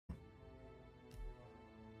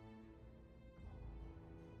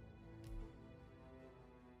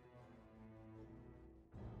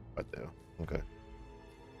right there. Okay.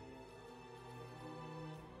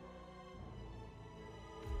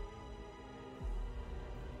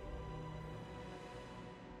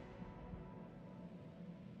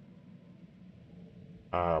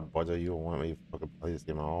 Brother, you don't want me to fucking play this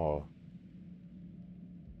game at all.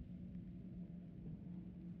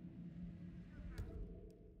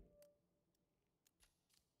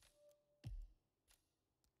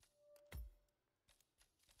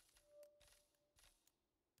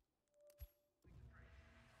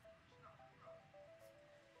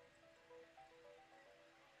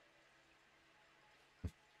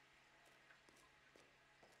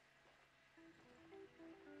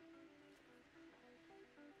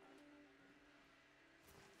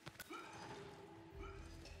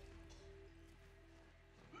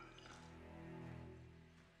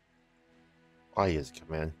 Why is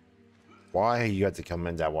come in? Why you have to come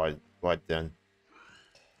in that way? What then?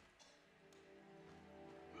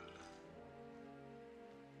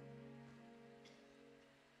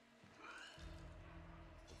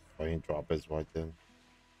 Fucking drop is right then.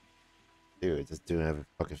 Dude, just doing every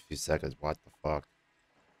fucking few seconds. What the fuck?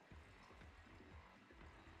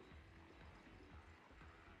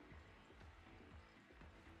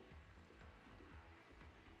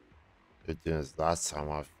 Dude, doing this last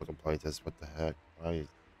time I fucking played this. What the heck? Why?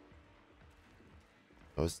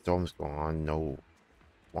 No storms going on. No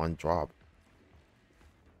one drop.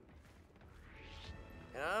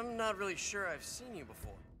 And I'm not really sure I've seen you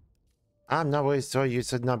before. I'm not really sure you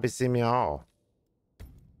should not be seeing me at all.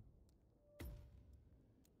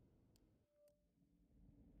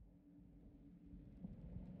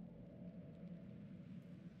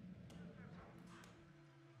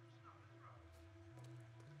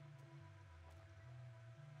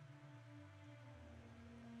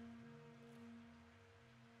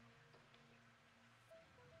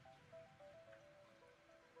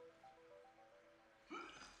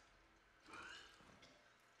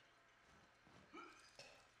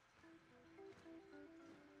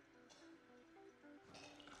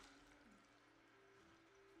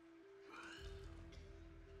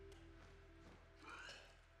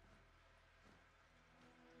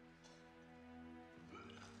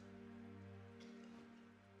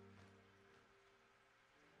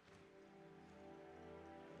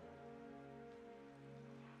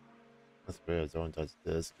 That's weird. Don't touch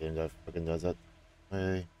this game that fucking does it.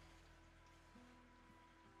 Hey.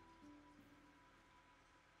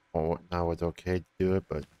 Oh, now it's okay to do it,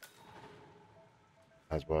 but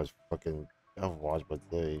as well as fucking Overwatch, but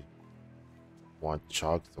they want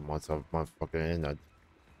chunks and wants of my fucking internet.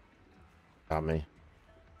 Got me.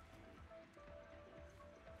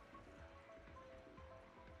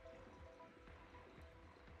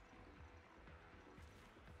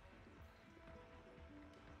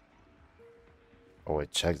 Oh,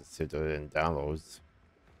 it checks to see if they're in downloads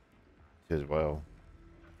as well.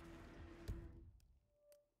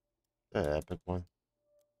 The epic one.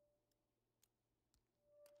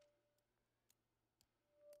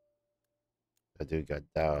 I do got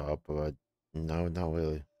that up, but no, not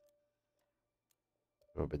really.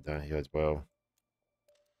 A little bit down here as well.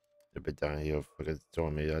 A little bit down here, fucking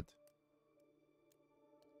showing me that.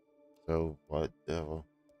 So whatever.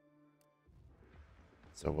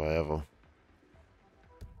 So whatever.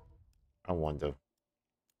 I wonder.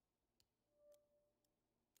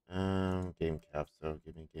 Game capsule.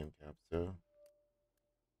 Give me game capsule.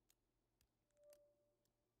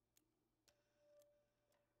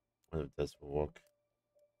 Wonder if this will work.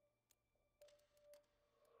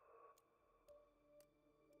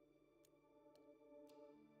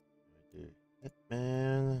 Do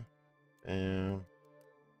Hitman. Bam.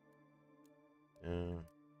 Yeah.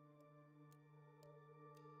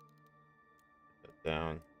 Put that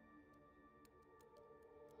down.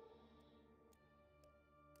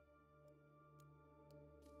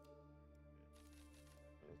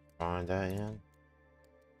 Let's find that in.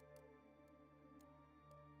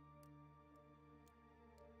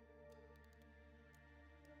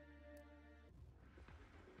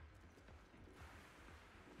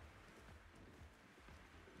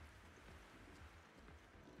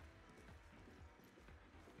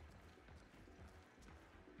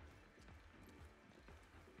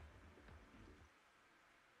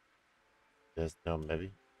 Just no,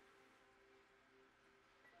 maybe.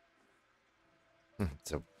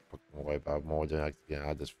 So fucking way about more than I can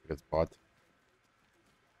add this freaking spot.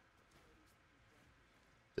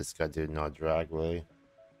 This guy did not drag really.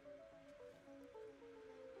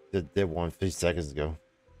 Did one 50 seconds ago.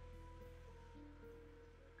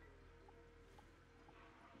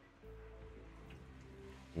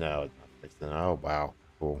 No, it's not fixing. Oh wow,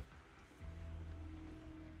 cool.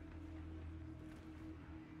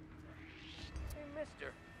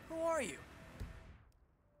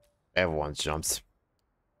 Everyone jumps.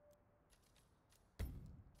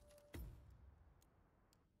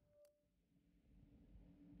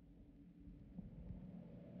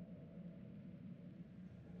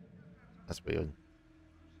 That's weird.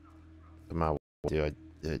 My dude,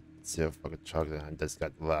 it's a fucking truck and just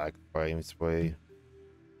got lag frames way.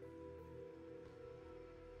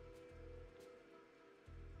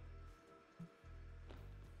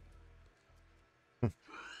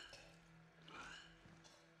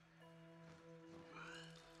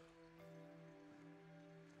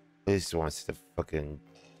 I just want to see the fucking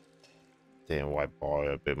damn white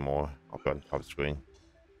bar a bit more up on top screen.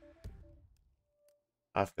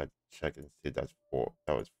 I've got to check and see that's for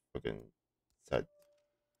that was fucking set.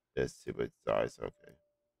 Let's see what size. Okay,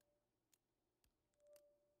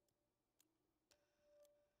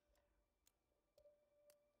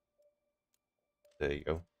 there you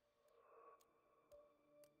go.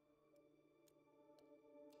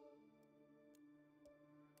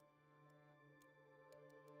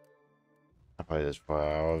 I probably just for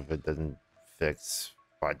hour if it doesn't fix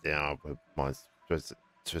by down, but once twist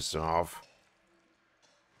it off.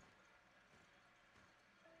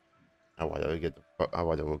 I want to get the I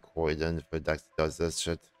want to record in if it does this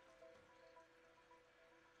shit.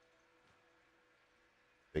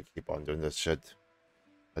 They keep on doing this shit.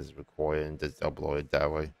 I just record and just upload it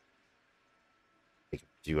that way. Take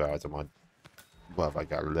a few hours of my what I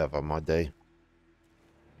got left on my day.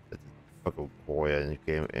 Just fucking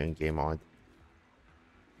record and game on.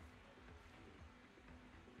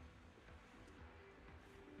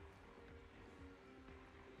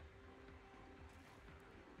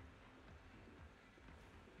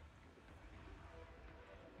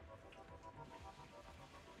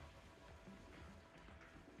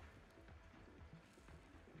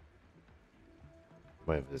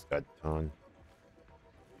 Wait if this got done.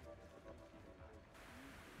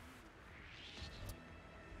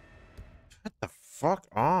 What the fuck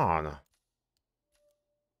on?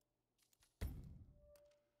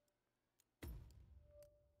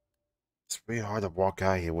 It's really hard to walk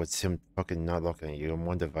out here with him fucking not looking at you. I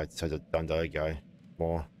wonder if I should have done the other guy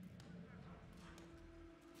more.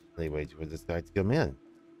 Anyway, for this guy to come in.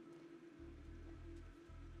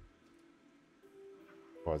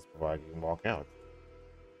 Before I can walk out.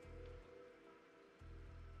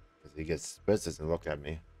 Because he gets suspicious and look at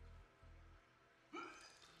me.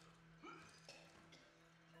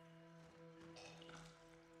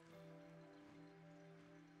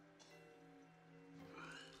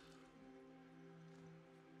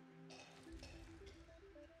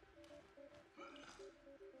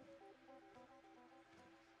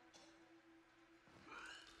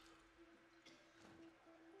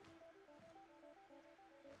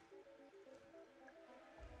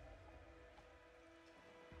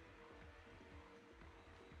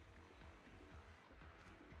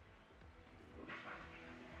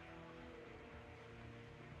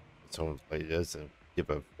 Someone play this and give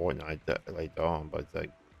a Fortnite later on, but it's like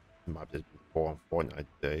it might just be on Fortnite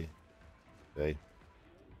today.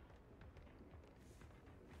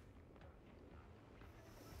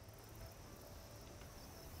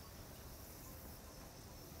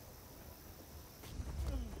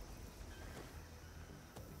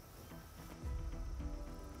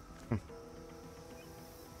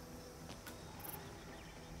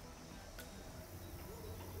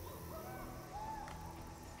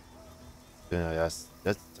 Yeah, that's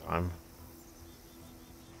the time.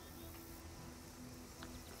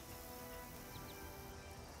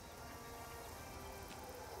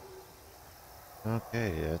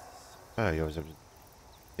 Okay, that's you always have to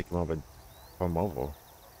take him over from over.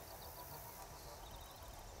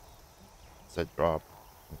 Said drop.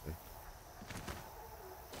 Okay.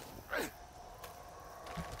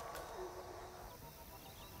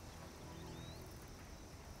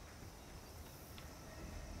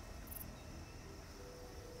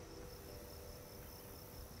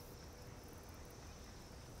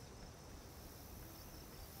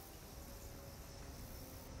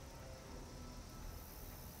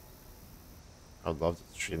 I'd love to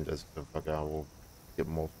stream this because fucking I will get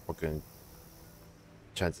more fucking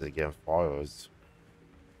chances of getting followers.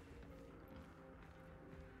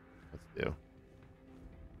 What to do?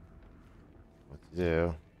 What to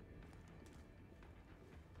do?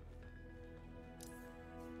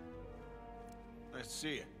 Nice to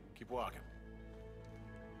see you. Keep walking.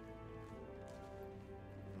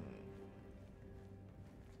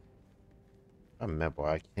 I remember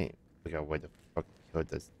I can't figure out where the fuck killed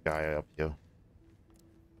this guy up here.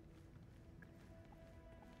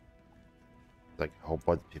 Like a whole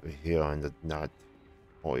bunch of people here and it's not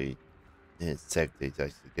only in safety to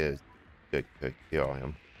actually get a good kill on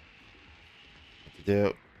him.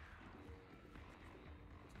 do.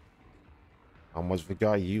 I almost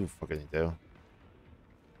forgot you fucking do.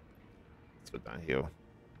 Let's go down here.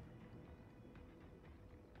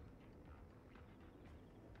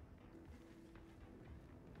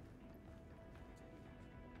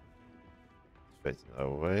 Facing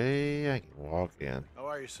away. I can walk in. How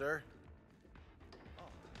are you, sir? Oh,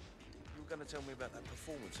 you were going to tell me about that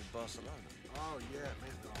performance in Barcelona. Oh, yeah,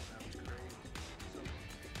 man. Oh, that was great.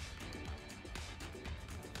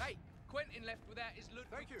 Hey, Quentin left without his Ludwig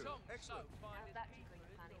Thank you. tongs, Excellent. so finding That's a quick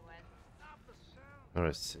funny one.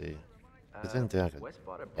 Let's see. Isn't there like Wes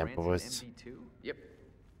bought a a Branson MD2? Yep.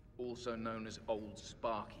 Also known as Old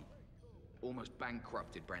Sparky. Almost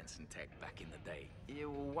bankrupted Branson Tech back in the day. Yeah,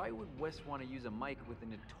 well, why would Wes want to use a mic with a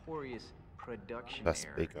notorious production best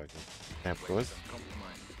error? speaker I can Wes with? is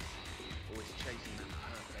uncompromised. Always chasing that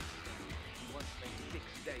perfect sound. He once spent 6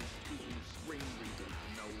 days tweaking the screen reader to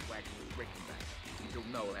Noel Wagner's Rickenback until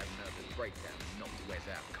Noel had another breakdown and knocked Wes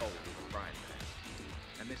out cold with a frying pan.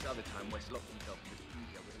 And this other time, Wes locked himself in the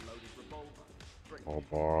studio with a loaded revolver. Oh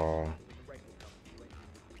boy.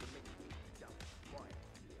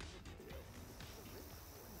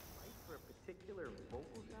 For a particular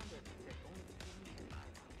vocal sound that only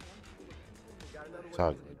got another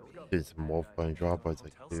So did some more fun drop, but it's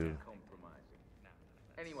like, dude,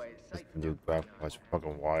 Anyway, it's this safe to new know graphic was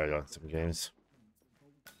fucking wired on some games.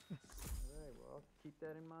 Alright, well, I'll keep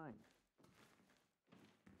that in mind.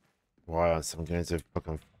 Wired on some games are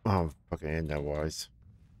fucking internet wise.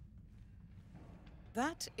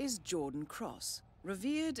 That is Jordan Cross,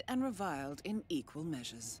 revered and reviled in equal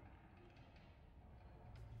measures.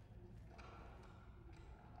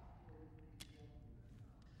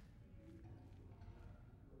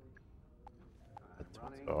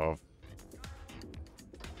 Off.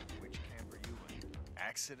 Which camp are you in?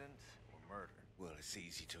 Accident or murder? Well, it's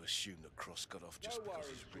easy to assume that Cross got off just because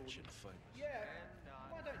he's rich and famous. Yeah,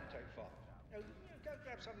 why don't you take five? Go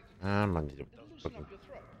grab something to I might need to loosen fucking up your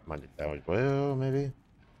throat. might need that as well, maybe.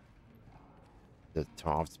 The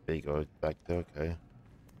top speaker back there, okay.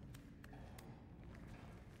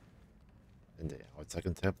 And the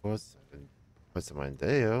second tap was I can put some in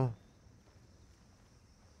there.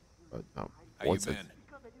 But no, How you what's it? been?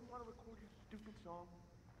 Because I didn't want to record your stupid song.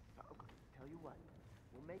 Okay, tell you what,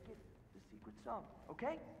 we'll make it the secret song,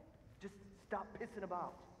 okay? Just stop pissing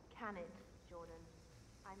about. Can it, Jordan?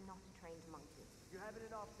 I'm not a trained monkey. You're having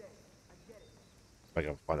an off day. I get it. If I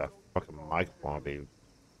can find that fucking microphone, I'll be.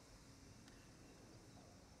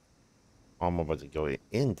 I'm about to go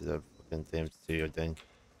into the fucking damn studio thing.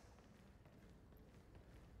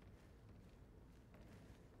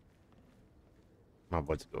 I'm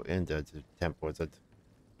about to go in there to temper with it.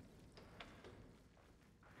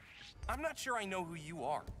 I'm not sure I know who you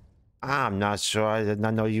are. I'm not sure. I did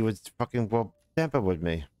not know you would fucking well temper with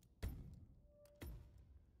me.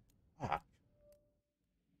 Fuck.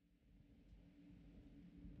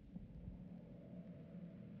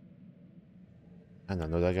 I don't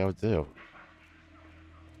know what I gotta do.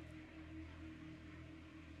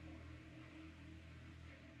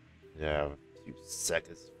 Yeah, a few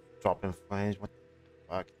seconds. Dropping flames. What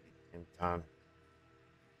the fuck? Same time.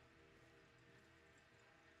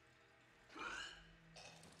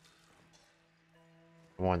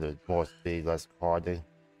 I wanted the boss to be less hardy.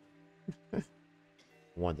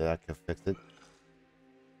 One that I can fix it.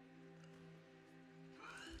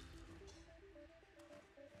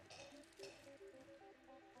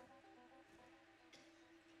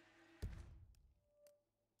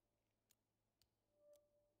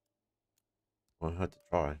 Well, I had to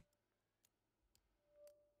try.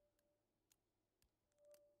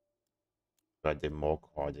 But I did more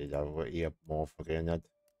hardy. That would eat up more forgetting it.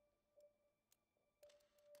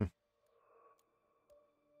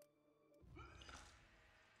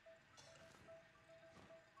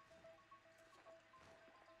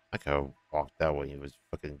 I could have walked out when he was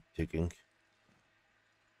fucking puking.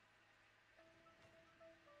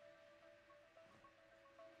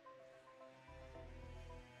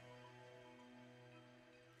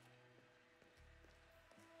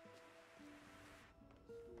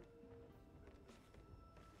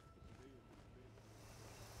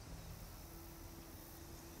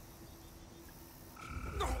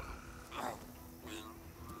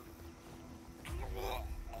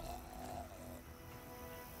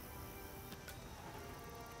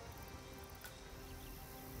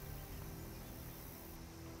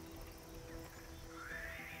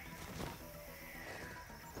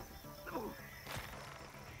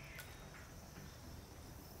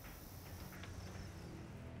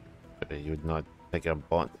 You'd not take a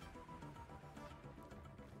bunt.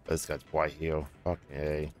 This guy's white heel. Fucking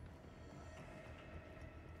A.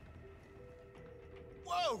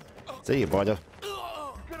 See you, brother.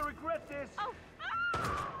 You're gonna regret this. Oh,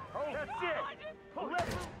 that's it. Let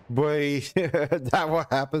it. Boy, that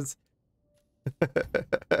what happens?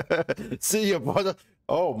 See you, brother.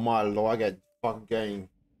 Oh my lord, I got fucking game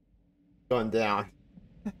going down.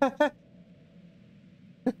 I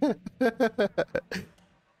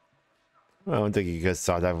don't think you guys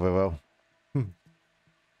saw that very well.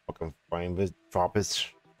 Fucking frame it, drop it.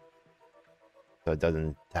 So it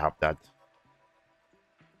doesn't tap that.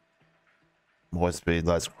 More speed,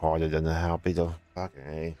 less harder than the happy though. Fucking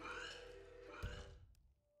A.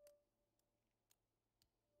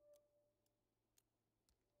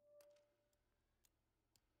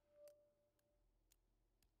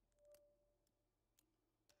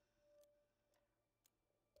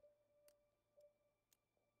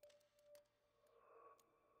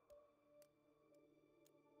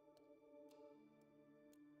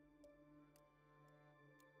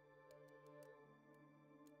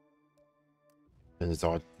 And it's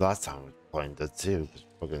all last time I was playing that too. Cause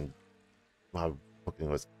fucking my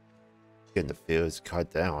fucking was getting the fields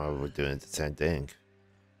cut down. I was doing the same thing.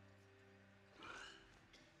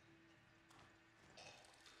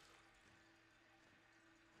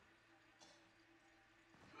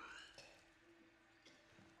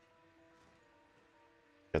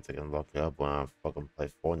 Guess I can look it up when I fucking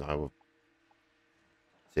play Fortnite. I will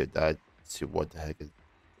see that, see what the heck is,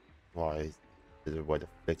 why is there a way to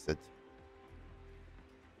fix it.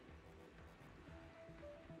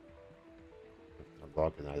 I'm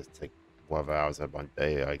logging, I just take 12 hours of my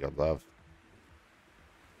day. I got love.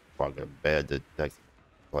 Before I go to bed to next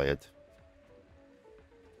play it.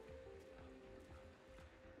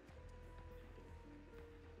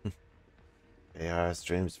 AI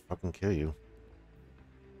streams fucking kill you.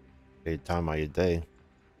 Any time of your day.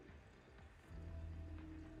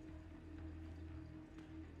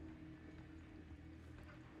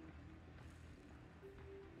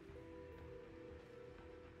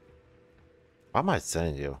 Why am I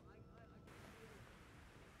sending you?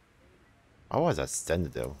 Why was I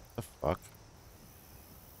sending you? What the fuck?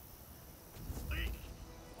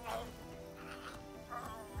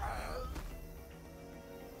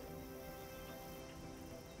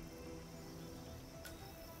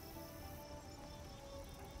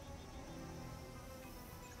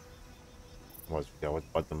 Almost forgot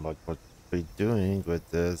what button mode would be doing with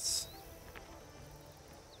this.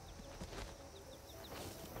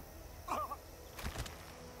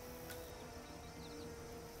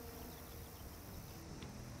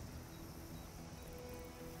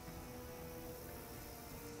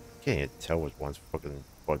 Can't even tell which one's fucking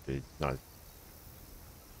what be not.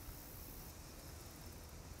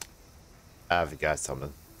 I forgot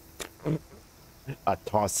something. I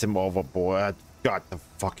tossed him overboard. I got the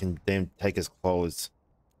fucking damn take his clothes.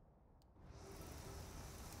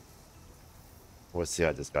 We'll see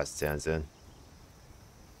how this guy stands in.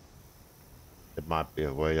 It might be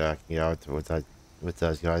a way I can get out with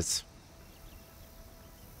those guys.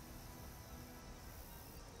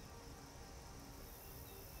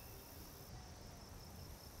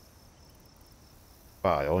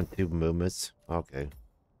 Wow, only 2 movements. Okay.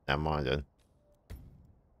 Never mind then.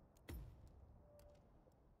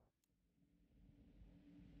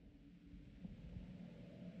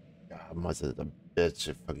 God, much of the bitch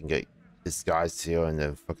if I can get this guy's here and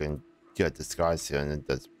then fucking get this guy's here and then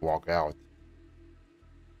just walk out.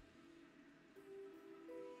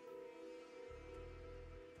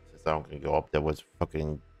 Since I'm gonna go up there with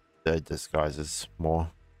fucking dead disguises more.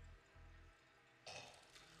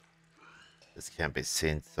 This can't be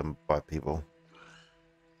seen some by people.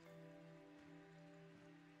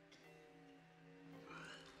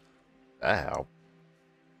 That help.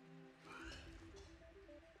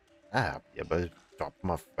 That help. Yeah, but drop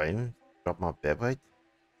my frame, drop my bed weight.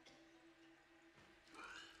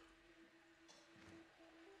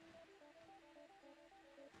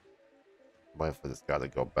 Wait for this guy to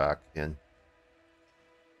go back in.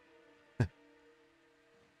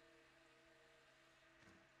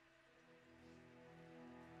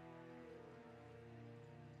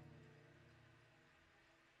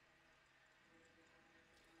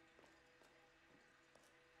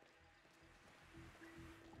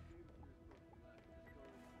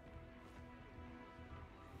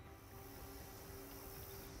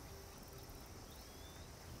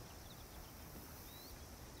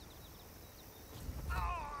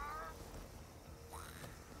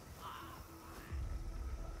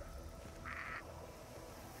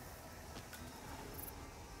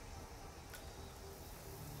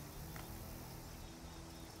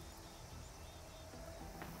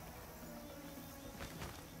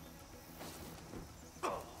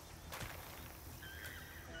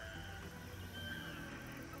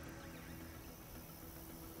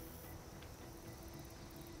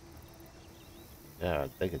 Yeah, I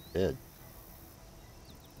think it did.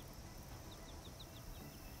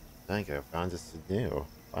 Thank you, I found this new.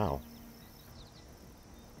 Wow.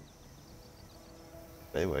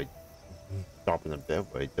 They were stopping the bed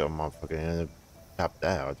way till motherfucking tapped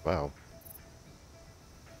out. Wow.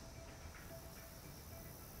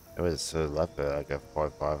 It was left at like a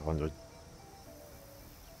 4500.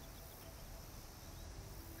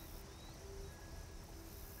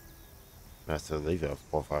 I have to leave it at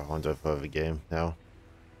 4500 for the game now.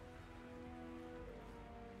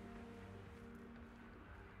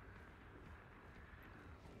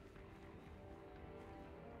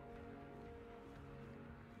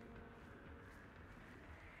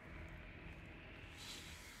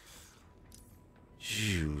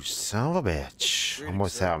 You son of a bitch.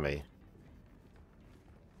 Almost had me.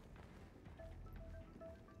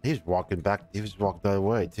 He was walking back. He was walking the other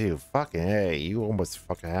way too. Fucking hey, you almost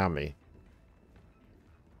fucking had me.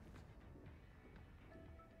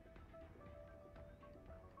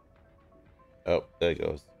 Oh, there he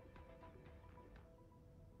goes.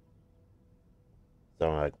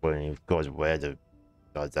 Sound like when he goes red, it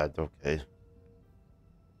does that. Okay.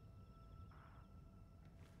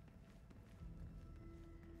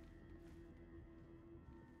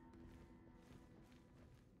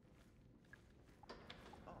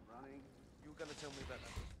 Oh, Ronnie, you were gonna tell me about that.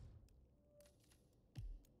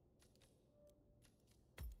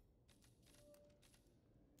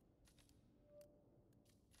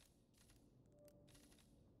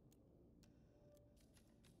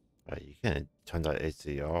 You can turn that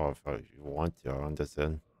AC off if you want to. I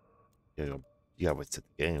understand. You gotta set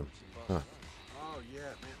the game. Huh. Oh, yeah,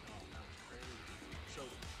 man. Oh, that was crazy. So,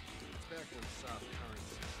 it's back in South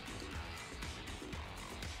Currency.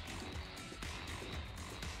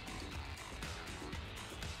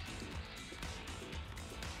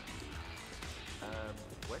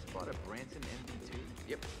 Wes bought a Branson MD2?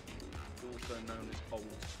 Yep. Also known as Old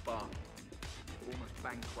Sparky. Almost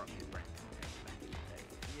bankrupted Branson back in the day.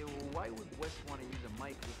 Yeah, well, why would Wes want to use a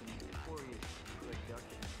mic with a notorious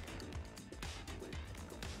production?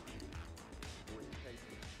 Always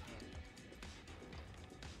chasing that perfect.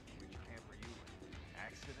 Which camp are you in?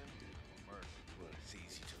 Accident or murder? Well, it's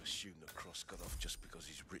easy to assume that Cross got off just because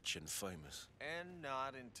he's rich and famous. And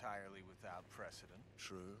not entirely without precedent.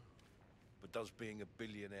 True. But does being a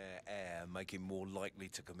billionaire heir make him more likely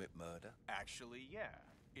to commit murder? Actually, yeah.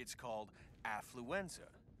 It's called affluenza,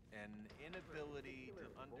 an inability to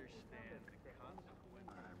understand the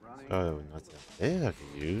consequences. Oh, nothing there I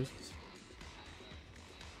can use.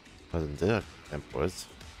 Nothing there tempos.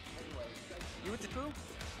 You with the crew?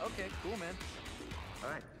 Okay, cool, man. All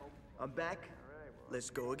right, I'm back. Let's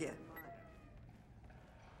go again.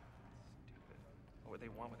 Stupid. What would they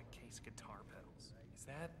want with a case guitar pedals? Is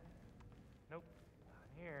that? Nope, not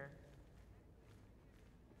here.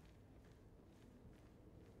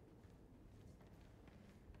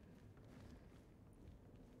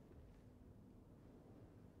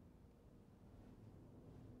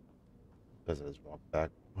 Does it just walk back?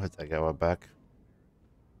 What's that guy back?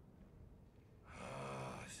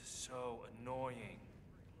 This is so annoying.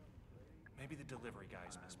 Maybe the delivery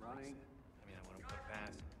guy's misplaced. I mean, I wouldn't put it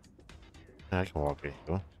past. I can walk it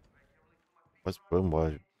here. What's room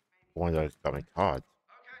was one that got my card?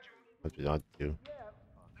 What we not do?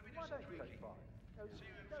 Why don't you take part? Let's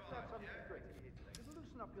have something to drink. It'll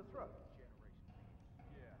loosen up your throat.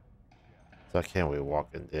 So I can't really walk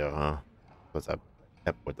in there, huh? Because I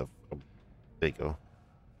kept with the bigger.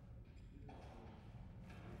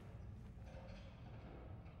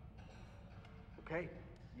 Okay,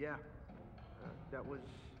 yeah. That was...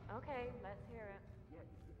 Okay, let's hear it. Yeah,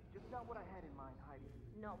 just not what I had in mind, Heidi.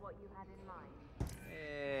 Not what you had in mind.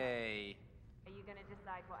 Hey. Are you gonna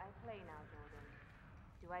decide what I play now, Jordan?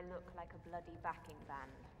 Do I look like a bloody backing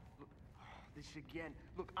band? Look, this again.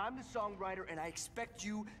 Look, I'm the songwriter, and I expect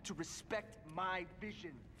you to respect my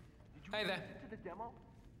vision. Did you listen to the demo?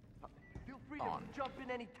 Feel free to jump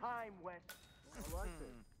in any time, Wes. I like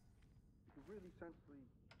it. You really sensibly.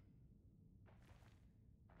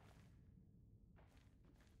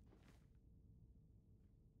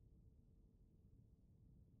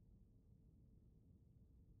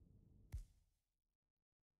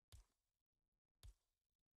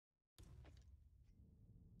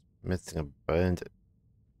 Missing a band.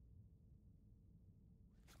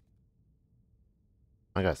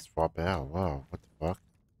 I gotta swap it out. Wow, what the fuck?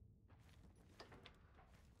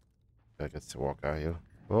 I guess to walk out here.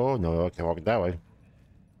 Oh no, I can't walk that way.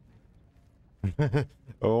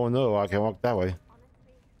 Oh no, I can't walk that way.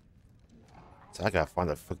 So I gotta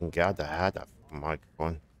find a fucking guy that had that fucking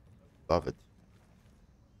microphone. Love it.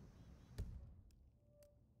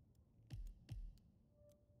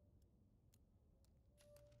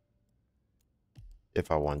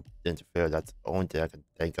 if I want to interfere, that's the only thing I can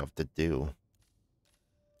think of to do.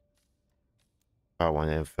 If I want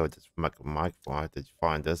to interfere with this microphone, I have to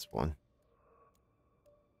find this one.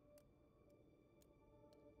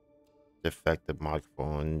 Defective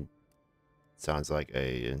microphone sounds like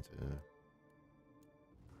a.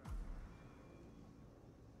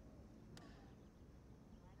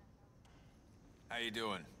 How you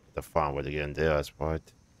doing? To find where to get in there, that's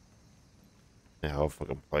right. Yeah, whole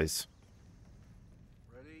fucking place.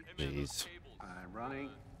 Ready? Jeez. I'm running.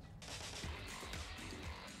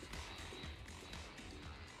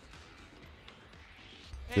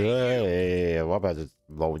 Hey, what about just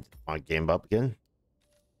load my game up again?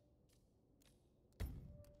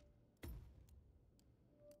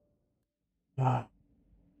 How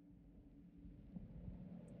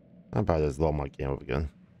about just load my game up again?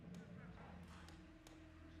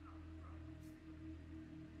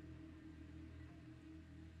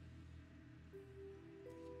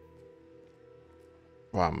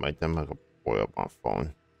 Wow, make them like a boy up my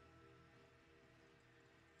phone.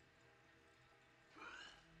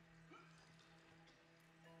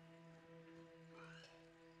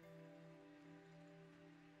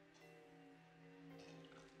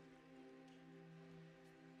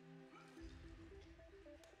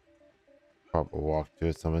 Proper walkthrough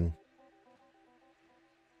or something.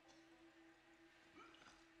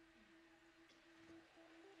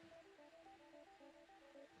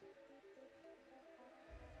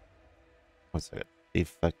 What's that?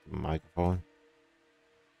 Defective microphone?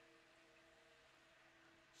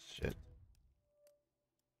 Shit.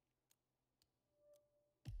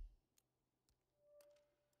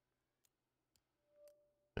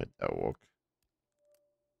 Did that work?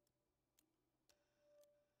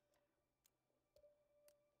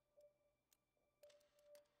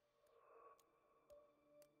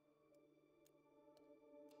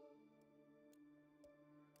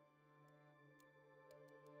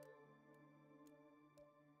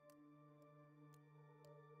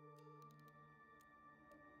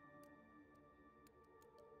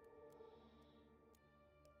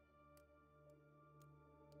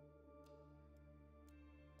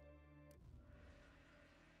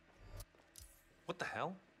 What the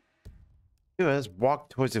hell? Dude, I just walk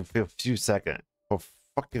towards him for a few seconds. For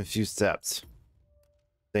fucking few steps.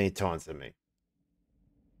 Then he taunts at me.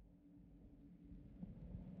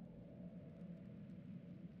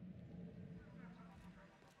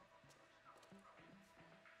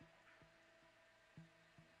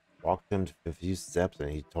 Walked him for a few steps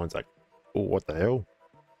and he taunts like, oh, what the hell?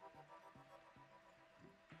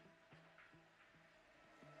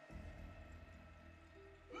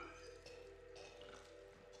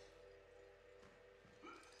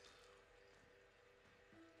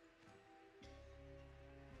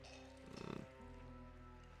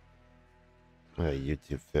 I got a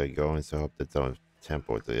YouTube feed going, so I hope that's on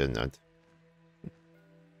tempo at the internet.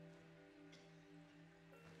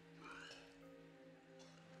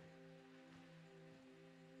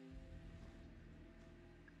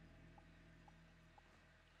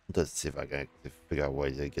 Let's see if I can figure out a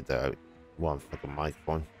way to get that one fucking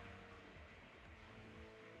microphone.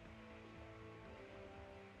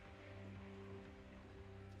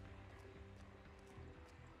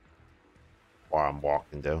 While I'm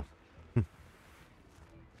walking though.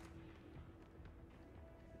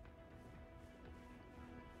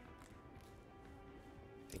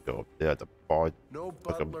 Go up there at the bar. No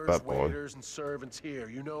fucking butlers, butt boy. waiters, and servants here.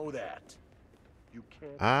 You know that. You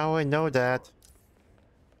can't. Oh, I know that.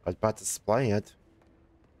 I was about to explain it. That's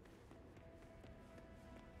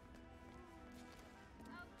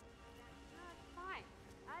fine.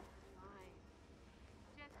 That's fine.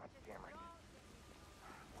 Just Damn it.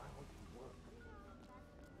 Why would you work?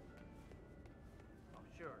 Oh,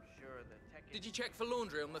 sure. The tech. Did you check for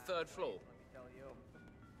laundry on the third floor? Let me tell you.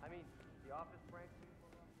 I mean, the office branch.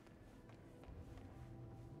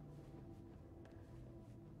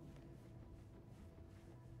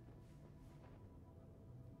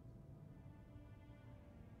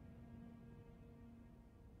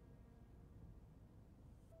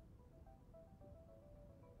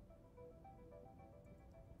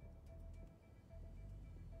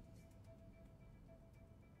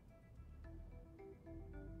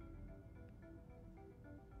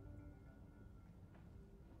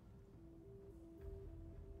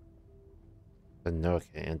 But no, I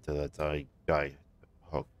can't enter that guy.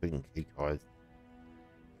 Oh, freaking key card.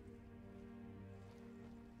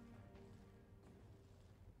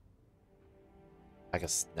 I can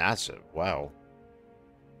snatch it. Wow.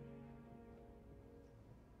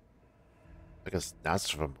 I can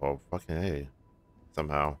snatch it from oh, fucking A.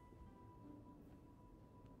 Somehow.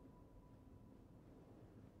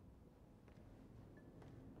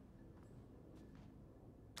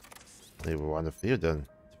 Maybe we're on the field then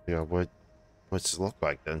to figure out what's it look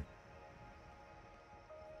like then.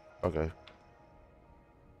 Okay.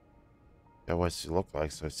 Yeah, what's it look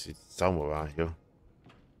like? So I see somewhere around here.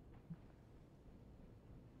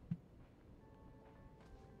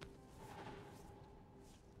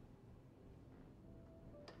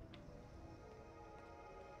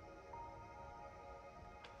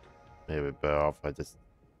 Maybe better off I just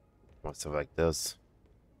want stuff like this.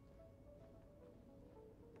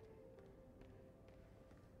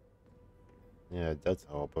 Yeah, that's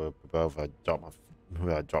all. But better if I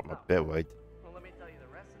drop my bit weight. Well, let me tell you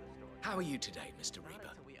the rest of the story. How are you today, Mr. Not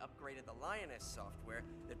Reaper? until we upgraded the Lioness software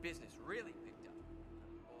that business really picked up.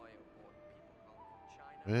 Boy, oh boy, people calling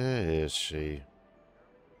from China. Where is she?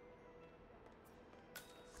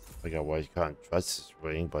 I got why you can't trust this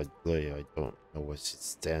ring, but really I don't know where she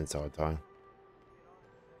stands all the time.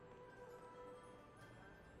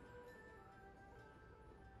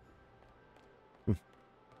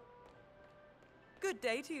 Good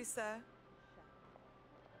day to you, sir.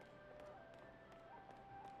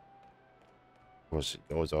 Where she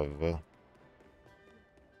goes over there.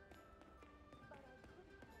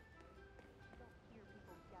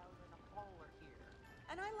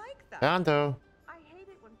 And I like that. Pando. I hate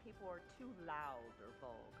it when people are too loud or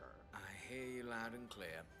vulgar. I hear you loud and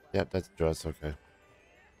clear. Yep, that's the dress, okay.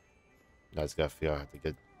 I just gotta feel I have to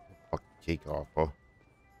get the fucking key off her.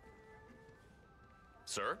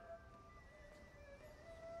 Sir?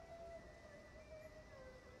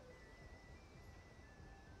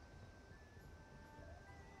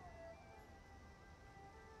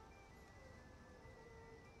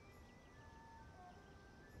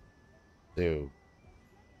 Dude.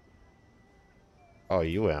 Oh,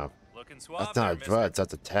 you have. Looking suave That's not a there, dress,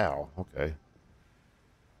 that's a towel. Okay.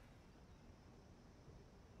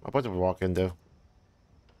 I'm about to walk in there.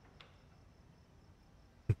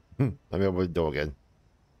 Let me open the door again.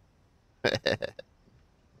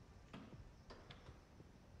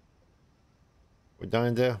 We're done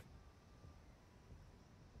in there.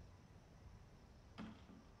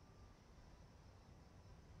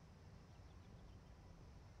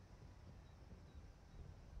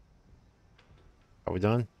 Are we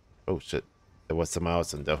done? Oh shit. There was some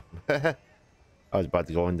else in there. I was about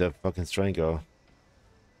to go in the fucking strangle.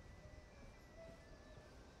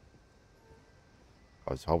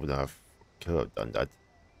 I was hoping I could have done that.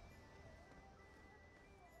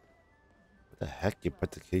 What the heck you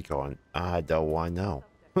put the key on? I don't want to know.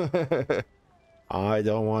 I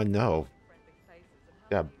don't want to know.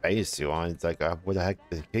 Got base you on. It's like, where the heck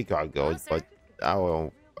the key card goes? But I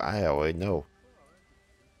already know.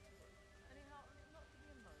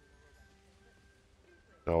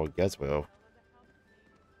 So I guess we'll.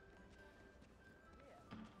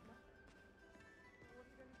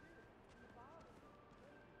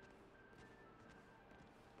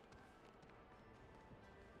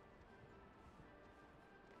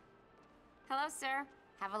 Hello, sir.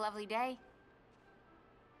 Have a lovely day.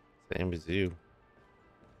 Same as you.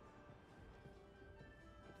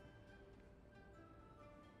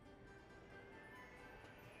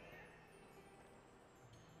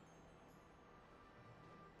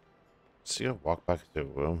 She gonna walk back to the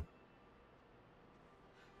room.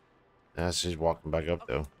 Yeah, she's walking back up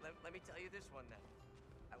though. Let me tell you this one then.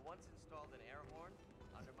 I once installed an air horn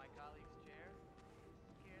under my colleague's chair.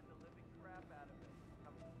 It scared the living crap out of me.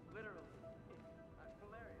 Literally.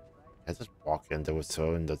 Hilarious, right? I just walk into a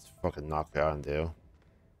store and just fucking knock her out in there.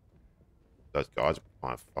 Those guards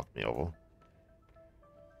want to fuck me over.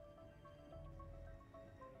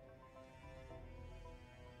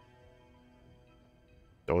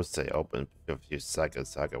 Doors stay open for a few seconds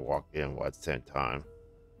so I can walk in while at the same time.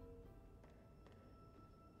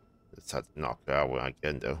 Just have to knock her out when I get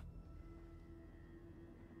in there.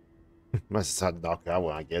 Must just have to knock her out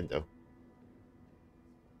when I get in there.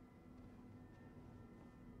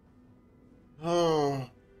 Oh.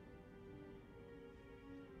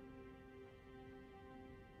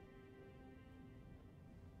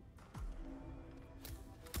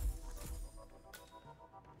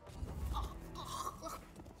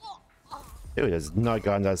 Dude, there's no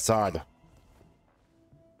guy on that side.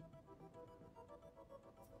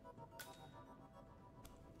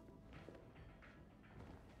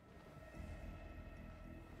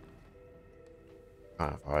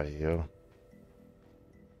 Kind of out of here.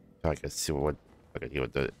 So I can see what I can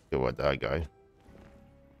deal with that guy.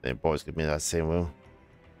 Then boys could be in that same room.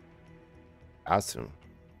 Ask him.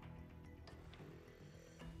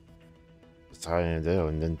 Just hiding there,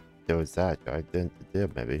 and then there was that guy. Then there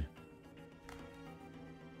maybe.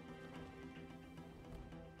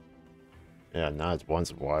 Yeah, now it's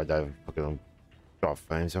once in a while that fucking drop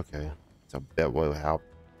frames. Okay. It's a bit will help.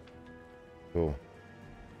 Cool.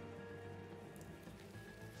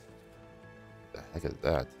 The heck is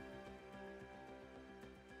that?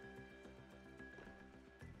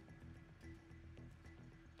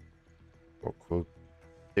 What could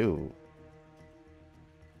do?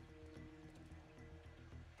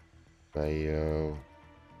 Radio.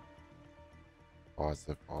 Pause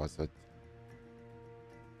it.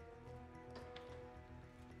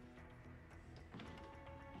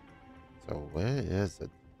 So where is it?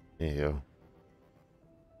 Here.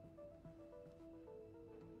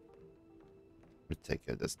 Let me take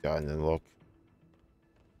care of this guy and then look.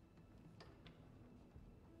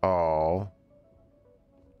 Oh.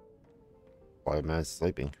 Why man's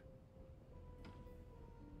sleeping?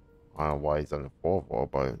 I don't know why he's on the fourth floor,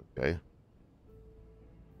 but okay.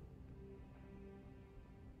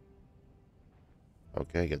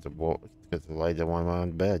 Okay, get the lay down one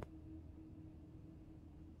on bed.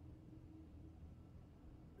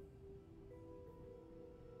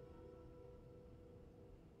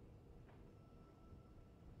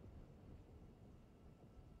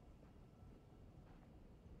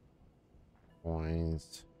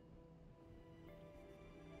 Coins.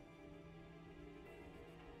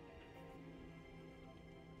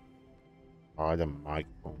 Oh, the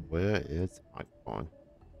microphone. Where is the microphone?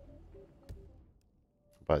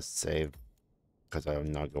 But save because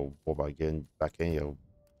I'm not gonna go back in here,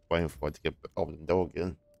 waiting for it to get open the door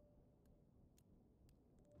again.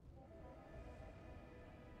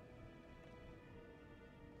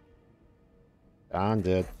 Found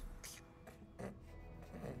it.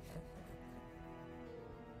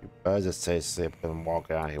 You better just stay asleep and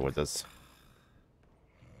walk out here with us.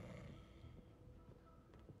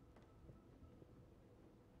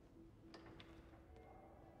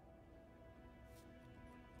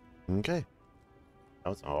 Okay. That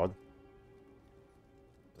was odd.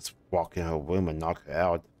 Just walk in her room and knock her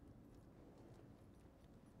out.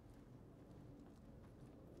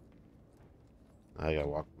 I gotta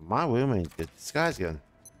walk in my room and get this guy's gun.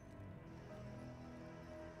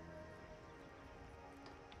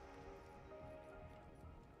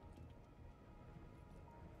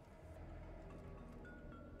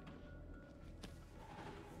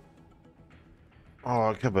 Oh,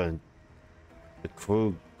 I could have the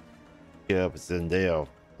crew gear was in there.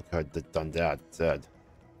 I could have done that instead.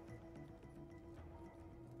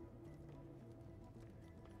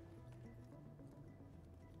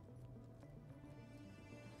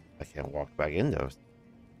 I can't walk back in those.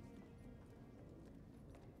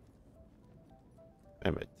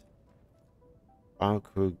 Damn it. One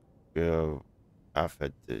crew gear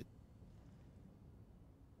outfit.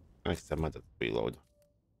 Next time I have to reload.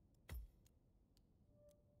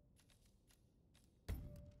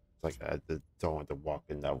 It's like I just don't want to walk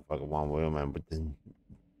in that fucking one room and but then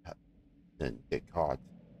get caught.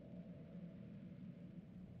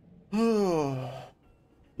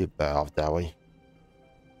 You're better off that way.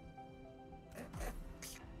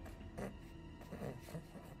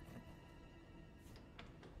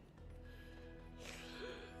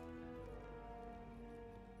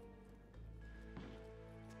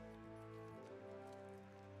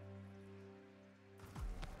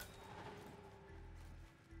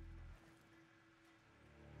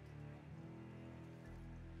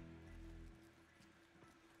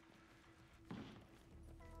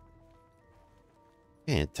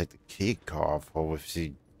 Can't take the key card for if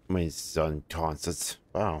she means unconscious.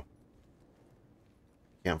 Wow.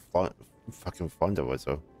 Can't fucking fund it with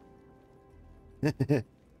her. Sure.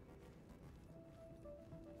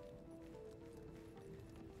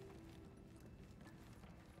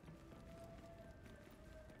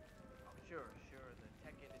 The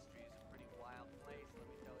tech industry is a pretty wild place, let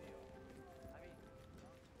me tell you. I mean...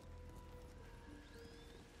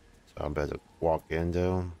 So I better walk in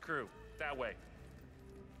though. Crew, that way.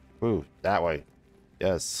 Ooh, that way.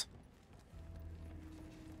 Yes.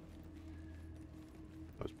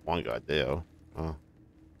 There's one guy there. Oh.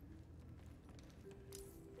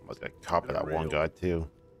 Must got caught by that one guy too.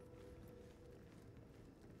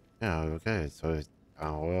 Yeah, okay, so it's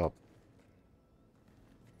kind up.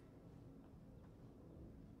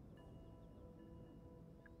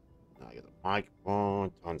 Now I get the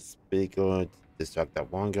microphone, on the speaker, distract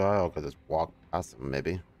that one guy, or could just walk past him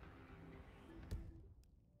maybe.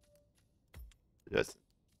 Just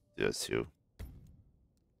you.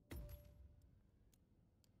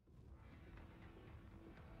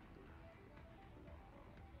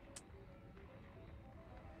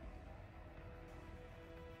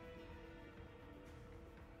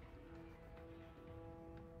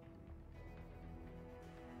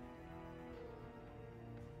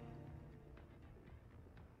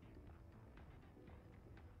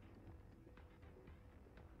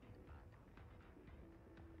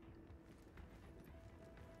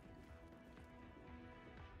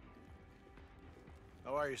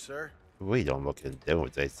 How are you, sir? We don't look in there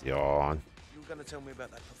with ACR on. You were going to tell me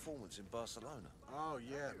about that performance in Barcelona. Oh,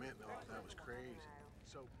 yeah, man. Oh, that was crazy.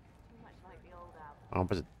 So, Too much like the old album.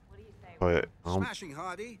 But What do you say? put smashing,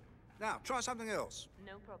 Hardy. Now, try something else.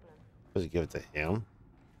 No problem. just give it to him.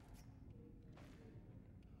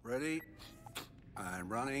 Ready? I'm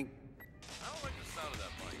running. I don't like the sound of that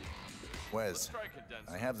mic. Wes,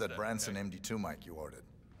 I have that Branson MD2 mic you ordered.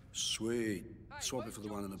 Sweet. Swap it for the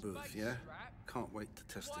one in the booth, yeah? Can't wait to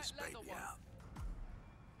test this baby out.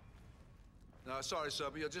 No, sorry, sir,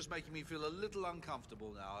 but you're just making me feel a little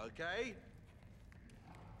uncomfortable now, okay?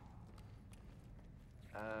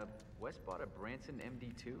 Wes bought a Branson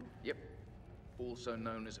MD2? Yep. Also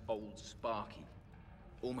known as Old Sparky.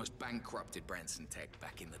 Almost bankrupted Branson Tech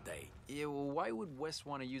back in the day. Yeah, well, why would Wes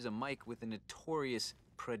want to use a mic with a notorious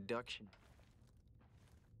production?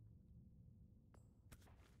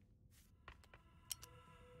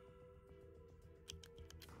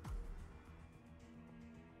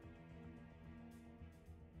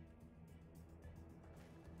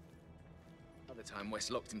 Another time, Wes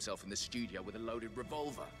locked himself in the studio with a loaded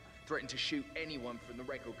revolver. Threatened to shoot anyone from the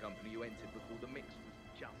record company who entered before the mix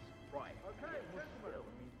was just right.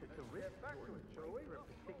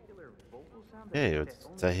 Yeah,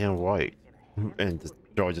 it's a him white. And just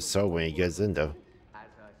George is so when he gets in there. As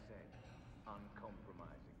I said,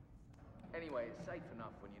 uncompromising. Anyway, it's safe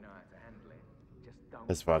enough when you know how to handle it. Just don't.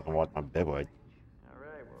 That's why I can watch my bedway.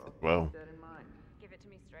 Alright, well, Well. keep that in mind. Give it to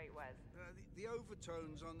me straight, Wes. The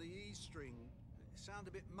overtones on the E string sound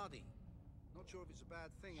a bit muddy. Not sure if it's a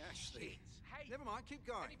bad thing, actually. Hey, never mind, keep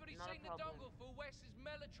going. Anybody seen the dongle for Wes's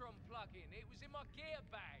Mellotron plug-in? It was in my gear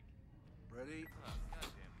bag. Ready?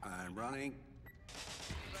 I'm running.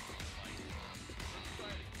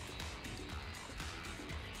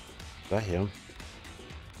 Is that him?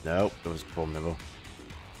 Nope, it was Paul Miller.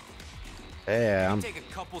 Yeah, Take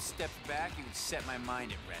a couple steps back, you would set my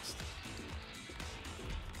mind at rest.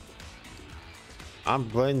 I'm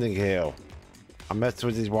blending here. I messed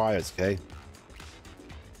with these wires, okay?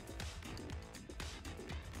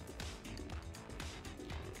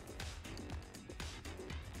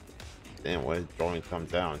 Damn, when the drawing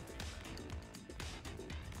comes down.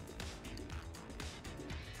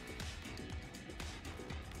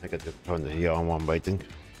 I got to turn the heat on while I'm waiting.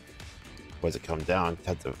 Once it come down,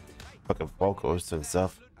 cut the fucking vocals and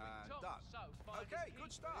stuff. Okay,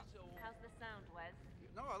 good start. How's the sound, Wes?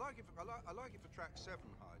 No, I like it. I like it for track 7,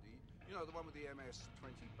 Heidi. You know, the one with the MS-20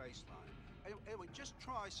 bass line. Anyway, just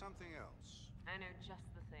try something else. I know just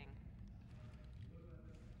the thing.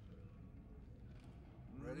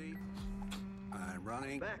 Ready? I'm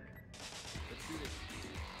running. Back. Let's do this.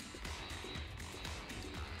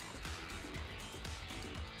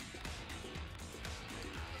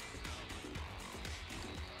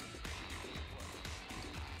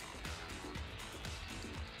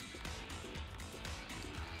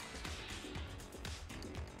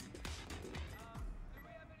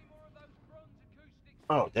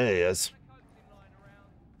 Oh, there he is.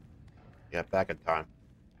 Yeah, back in time.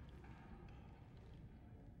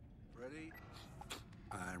 Ready?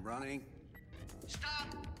 I'm running. Stop!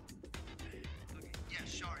 Yeah,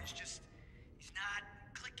 sure, it's not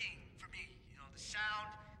clicking for me. You know, the sound,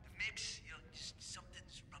 the mix, you know, just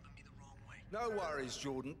something's rubbing me the wrong way. No worries,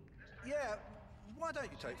 Jordan. Yeah, why don't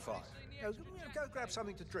you take 5? Go grab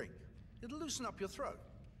something to drink. It'll loosen up your throat.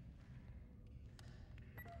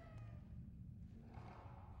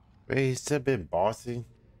 Wait, he's still been bossy.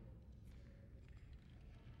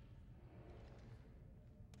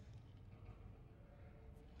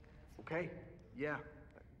 Okay, yeah.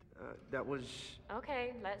 That was...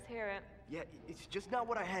 Okay, let's hear it. Yeah, it's just not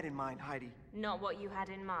what I had in mind, Heidi. Not what you had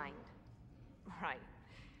in mind. Right.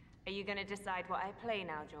 Are you gonna decide what I play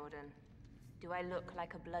now, Jordan? Do I look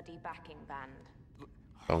like a bloody backing band?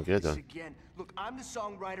 Don't get This them. again. Look, I'm the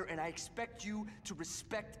songwriter, and I expect you to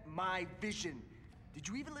respect my vision. Did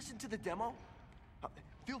you even listen to the demo?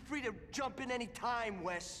 Feel free to jump in any time,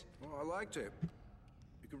 Wes. Well, I liked it.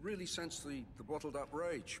 You could really sense the bottled-up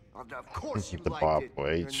rage. Of course you The liked Bob it.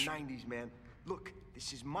 Rage. You're in the 90s, man. Look,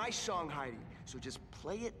 this is my song, Heidi, so just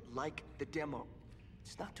play it like the demo.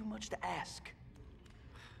 It's not too much to ask.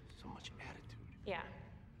 So much attitude. Yeah.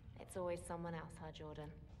 It's always someone else, huh, Jordan?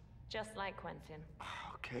 Just like Quentin.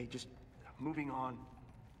 Okay, just moving on.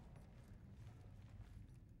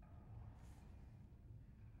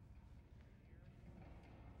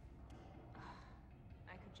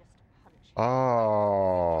 I could just punch him.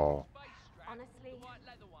 Oh. Honestly,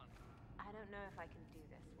 I don't know if I can do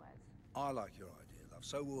this, Wes. I like your idea, love.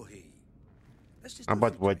 So will he. Let's just I'm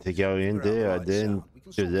about to wait to go in there and then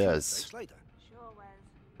do this. Sure, Wes.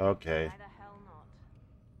 Okay. Why the hell not?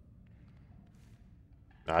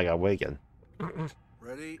 I got Wigan.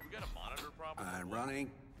 Ready? We got a monitor problem. And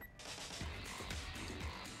running.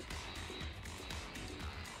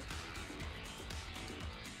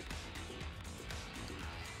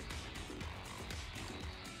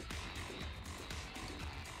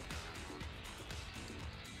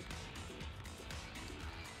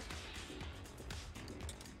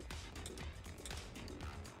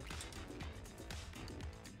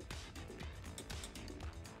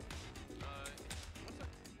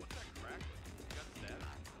 What's that crack? You got static?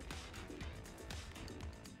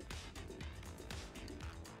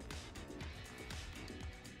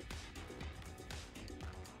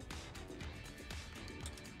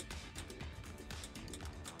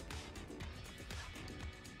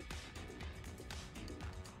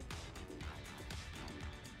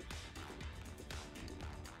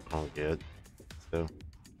 Oh, good. So.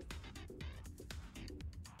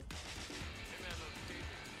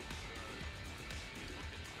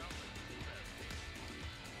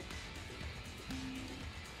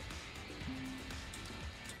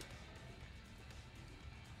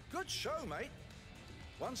 Good show, mate.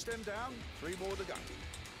 One stem down, 3 more to go.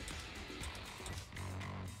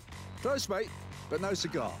 Close, mate, but no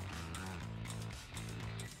cigar.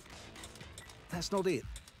 That's not it.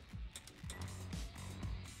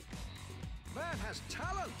 Man has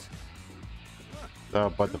talent. So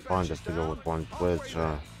about to find a figure with one twitch.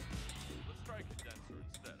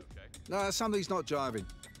 No, something's not jiving.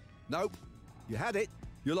 Nope. You had it.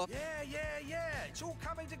 You're like. Yeah. It's all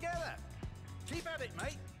coming together. Keep at it,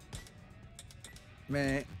 mate.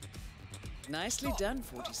 Meh. Nicely done,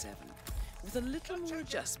 47. With a little more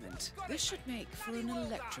adjustment, this should make for an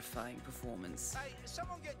electrifying performance. Hey,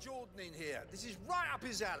 someone get Jordan in here. This is right up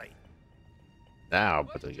his alley. Now,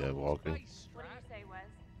 but they get walking. What did you say, Wes?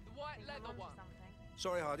 The white leather one.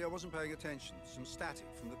 Sorry, Hardy, I wasn't paying attention. Some static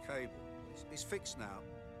from the cable. It's fixed now.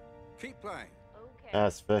 Keep playing. Okay.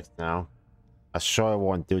 That's fixed now. I sure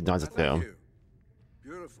won't do nothing to Thank him. you.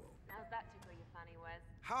 Beautiful. How's that tickle your fanny, Wes?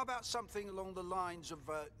 How about something along the lines of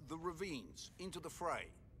the ravines, Into the Fray?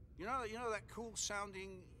 You know that cool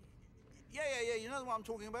sounding. Yeah. You know the one I'm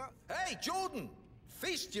talking about? Hey, Jordan!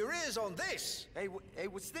 Feast your ears on this! Hey,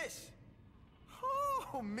 what's this?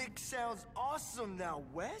 Oh, mix sounds awesome now,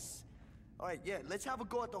 Wes. All right, yeah, let's have a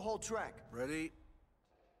go at the whole track. Ready?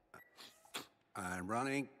 And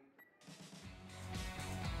running.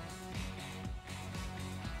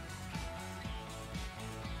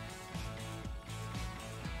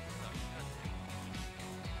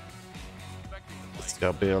 It's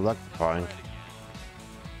gonna be electrifying.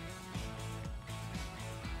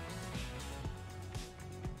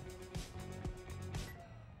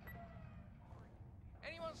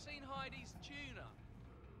 Anyone seen Heidi's tuner?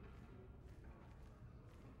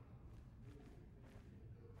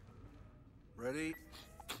 Ready?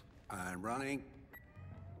 And running.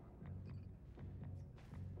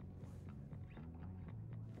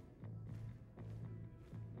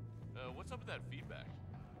 What's up with that feedback?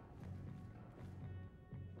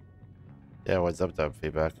 Yeah, what's up, that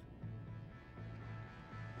feedback?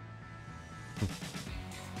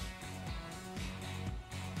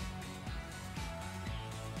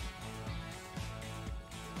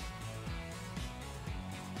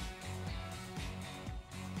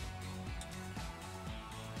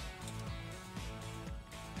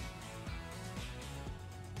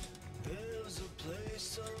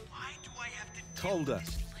 Why do I have to Colder.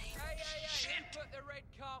 Hey, put the red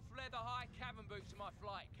calf leather high cabin boots in my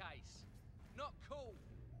flight case. Not cool.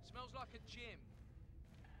 Smells like a gym.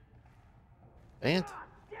 And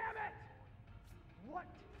Damn it! What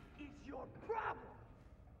is your problem?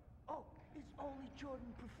 Oh, it's only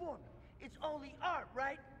Jordan performing. It's only art,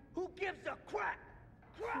 right? Who gives a crap?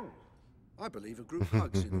 Crap! I believe a group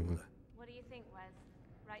hug's in order. What do you think, Wes?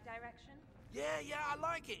 Right direction? Yeah, I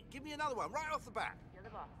like it. Give me another one, right off the bat. You're the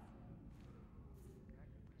boss.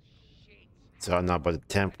 so I'm not but a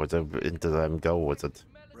temp with it into them go with it.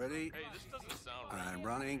 Ready? Hey, this doesn't sound right. And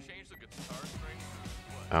running. Change the guitar strings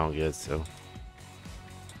or what? I don't get so.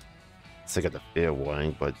 Sick of the fear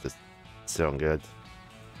warning, but it's still good.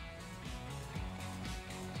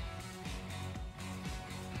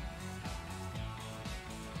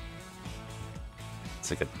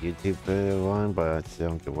 Sick of the YouTube video one, but I still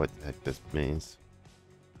don't get what the heck this means.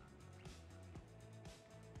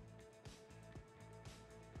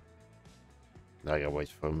 I gotta wait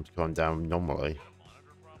for him to come down normally.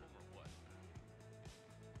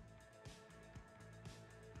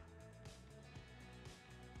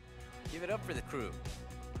 Give it up for the crew.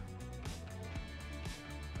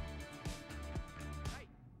 Hey,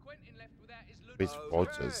 Quentin left without his Which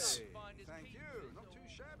watches? Thank you. Not too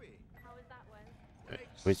shabby. How was that,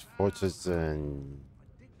 Wes? Which fortress and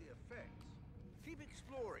Keep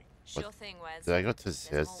exploring. Sure thing, Wes. did I go to this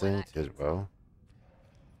thing as well?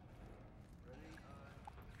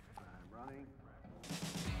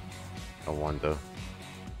 I wonder.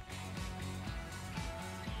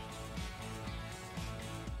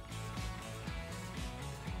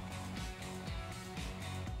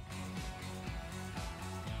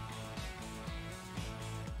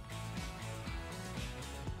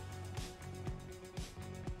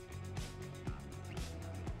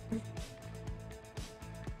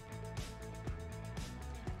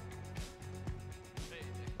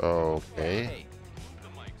 Okay.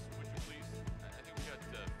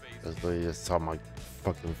 That's what you just saw my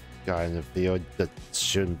fucking guy in the field that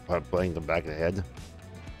shooting playing the back of the head.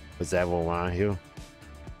 Was that what around here?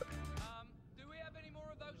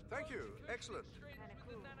 Thank you. Excellent.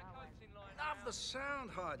 Love the sound,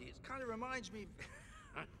 Hardy. It kind of reminds me.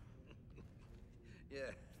 Yeah.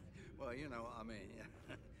 Well, you know what I mean.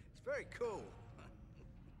 Yeah. It's very cool.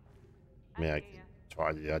 I mean, I can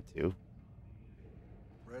try to do that too.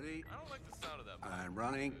 Ready? I don't like the sound of that. And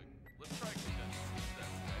running. Let's try condensing instead,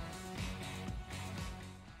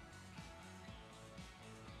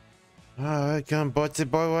 okay? Alright, come Buttsy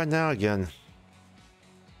Boy right now again.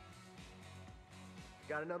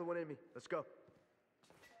 Got another one in me. Let's go.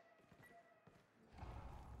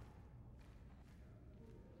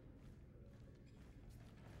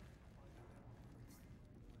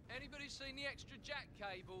 Anybody seen the extra jack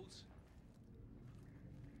cables?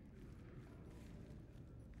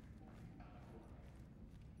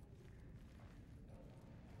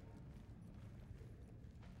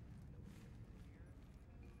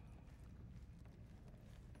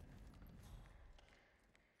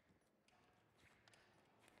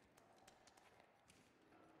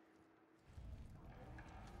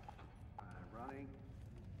 Running.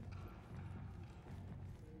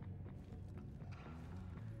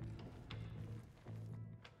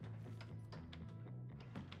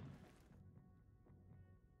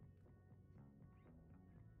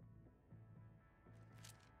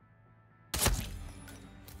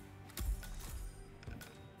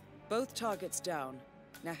 Both targets down.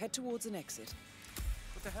 Now head towards an exit.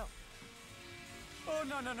 What the hell? Oh,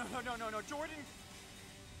 no, Jordan!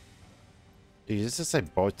 Did you just say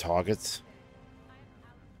both targets?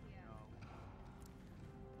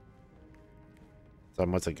 So I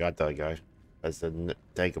must have got that guy. I said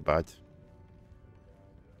take a bite.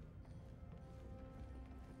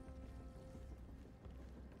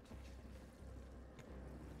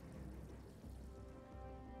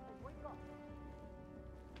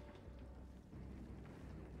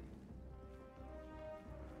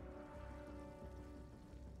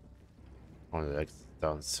 On the exit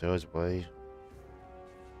downstairs way.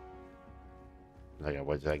 Like,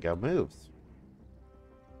 what that guy moves?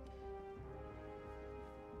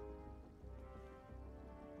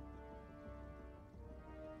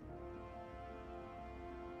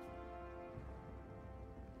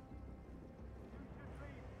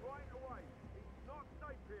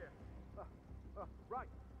 Right.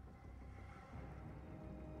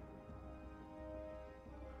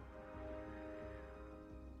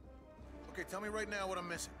 Okay, tell me right now what I'm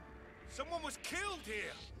missing. Someone was killed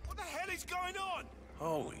here. What the hell is going on?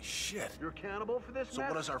 Holy shit. You're a cannibal for this So mess?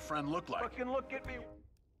 what does our friend look like? Fucking look at me.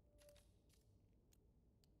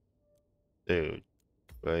 Dude,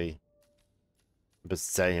 right? I'm just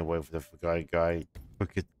staying away from the fucking guy.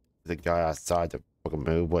 Look at the guy outside the fucking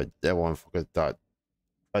move. What everyone fucking thought.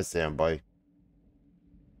 I stand by.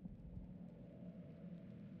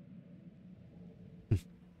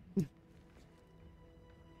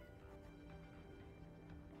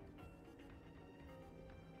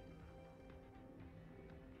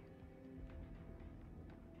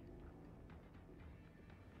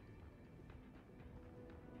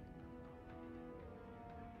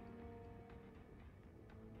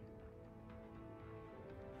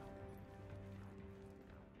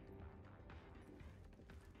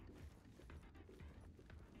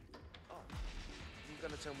 You're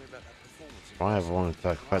gonna tell me about that performance in Why everyone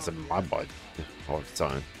attack present my butt all the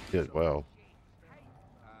time? You as well.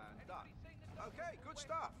 Okay, good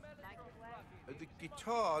stuff. The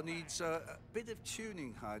guitar needs a bit of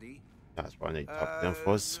tuning, Hardy. That's why I need top down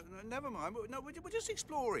for us. Never mind. No, we're just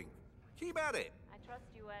exploring. Keep at it. I trust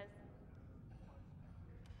you, Wes.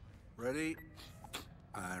 Ready?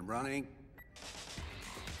 And running.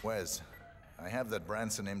 Wes, I have that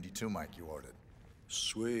Branson MD2 mic you ordered.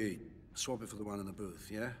 Sweet. Swap it for the one in the booth,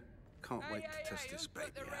 yeah? Can't wait to test this baby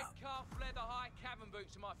Put the red out. calf leather high cabin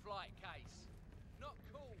boots in my flight case. Not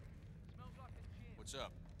cool. Smells like a gin. What's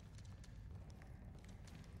up?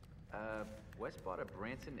 Wes bought a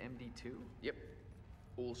Branson MD2? Yep.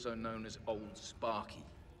 Also known as Old Sparky.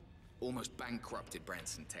 Almost bankrupted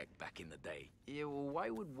Branson Tech back in the day. Yeah, well, why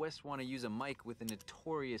would Wes want to use a mic with a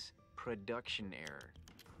notorious production error?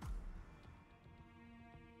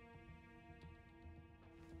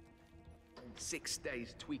 "6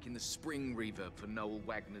 days tweaking the spring reverb for Noel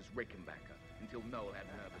Wagner's Rickenbacker until Noel had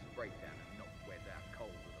a nervous breakdown and knocked Wes out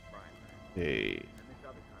cold with a frying pan." Hey,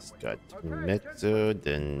 it's got Mitsu,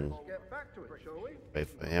 then wait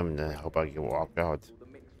for him, then hope I can walk out. The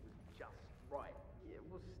mix was just right. Yeah,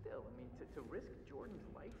 well, still, I mean, to risk Jordan's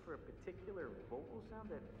life for a particular vocal sound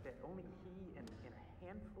that only he and a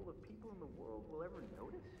handful of people in the world will ever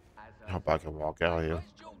notice? I hope I can walk out here.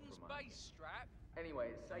 Jordan's bass strap? Anyway,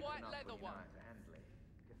 it's safe White enough leather when you know one. how to handle it.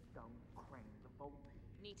 Just don't crank the voltage.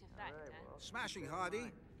 Neat effect, eh? Smashing,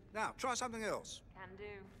 Hardy. Now, try something else. Can do.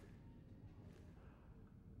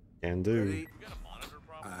 Can do. Ready?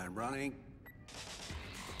 And running.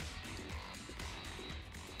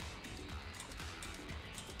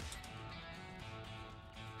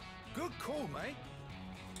 Good call, mate.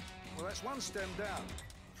 Well, that's one stem down.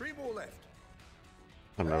 3 more left.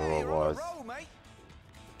 I remember Hey, what it you're on a was. roll, mate.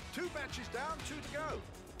 2 batches down, 2 to go.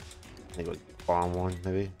 I think it was farm one,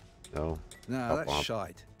 maybe? No. No, Not that's farm.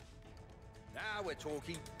 shite. Now we're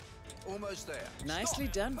talking. Almost there. Nicely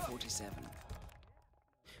done, 47.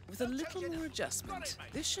 With a little more adjustment,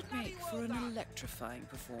 this should make for an electrifying Hey,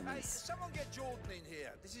 performance. someone get Jordan in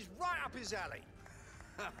here. This is right up his alley.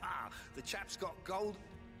 The chap's got gold.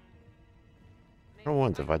 I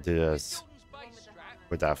wonder if I do this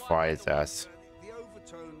with that fire's ass. The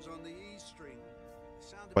overtones on the E string.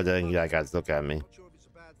 Sound a But bit then funny. you guys look at me. Not sure if it's a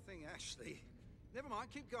bad thing, actually. Never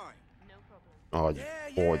mind, keep going. No problem. Oh,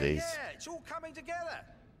 40s. Yeah, it's all coming together.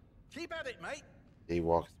 Keep at it, mate. He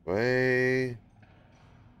walks away.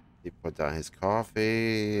 He put down his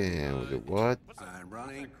coffee and with what? And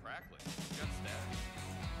running.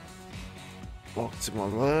 Walk to my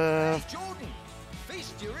left. Jordan,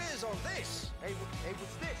 feast your ears on this. Hey,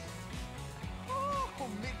 what's this? Oh,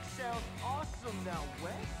 mix sounds awesome now,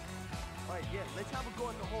 Wes. All right, yeah, let's have a go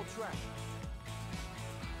at the whole track.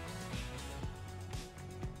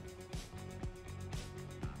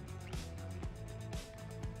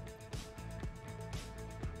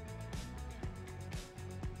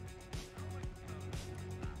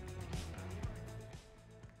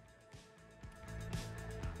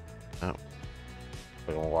 Oh.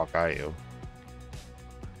 We're gonna walk out you.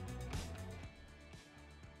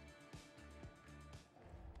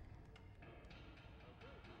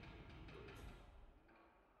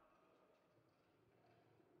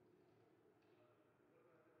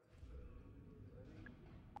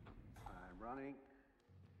 And running.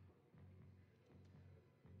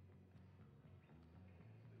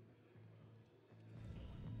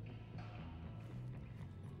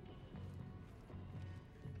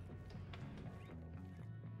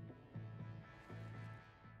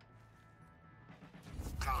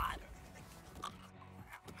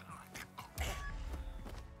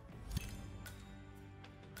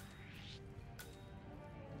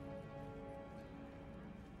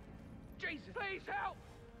 Jesus, please help!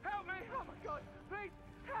 Help me! Oh my God! Please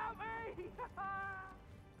help me!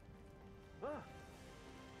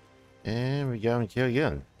 And we got him killed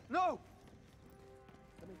again. No!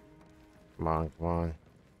 Come on, come on.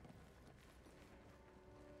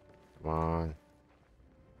 Come on.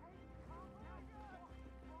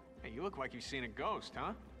 Hey, you look like you've seen a ghost,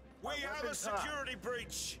 huh? We have a security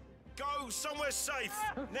breach. Go somewhere safe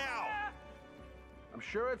now. I'm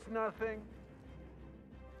sure it's nothing.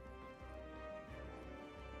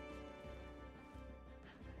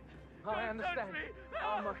 I understand. Touch me!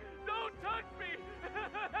 Oh my... Don't touch me!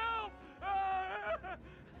 Help!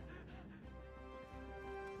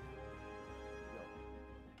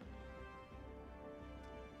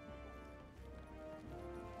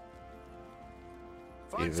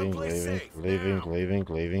 Find Leaving, someplace leaving, safe. leaving, now. leaving,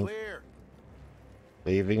 leaving. Clear.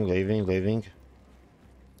 Leaving, leaving, leaving.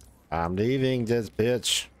 I'm leaving this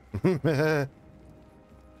bitch.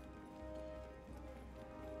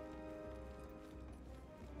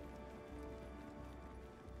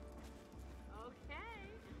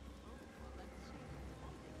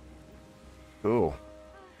 Cool.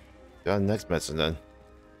 Got the next mission then.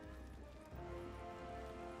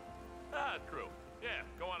 Ah, crew. Yeah,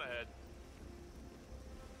 go on ahead.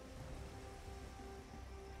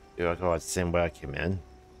 Do I go out the same way I came in?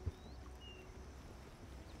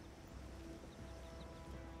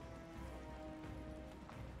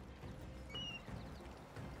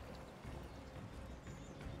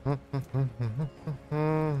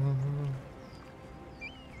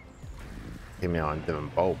 came out on a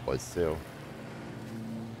different boat, but still.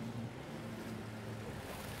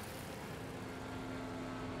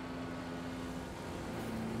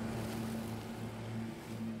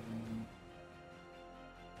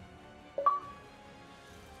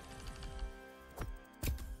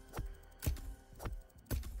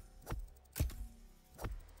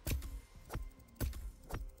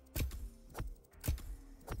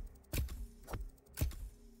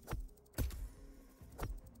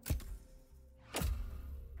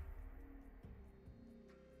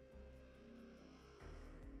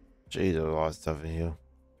 Jeez, there's a lot of stuff in here.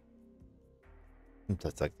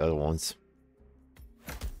 That's like the other ones.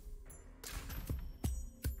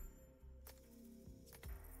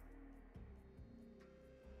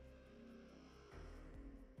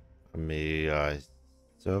 May I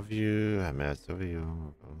serve you? May I serve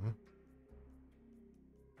you?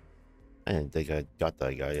 I didn't think I got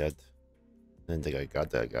that guy yet. I didn't think I got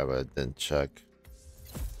that guy, but I didn't check.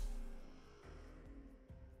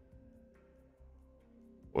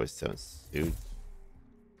 Voice sound suit.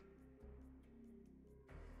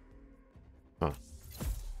 Huh.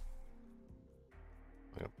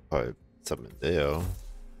 I could probably something there.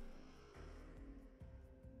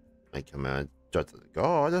 I command judge to the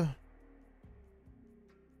guard.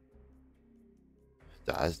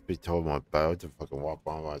 That has to be told my bow to fucking walk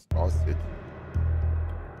by my lawsuit.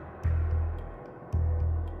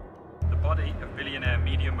 The body of billionaire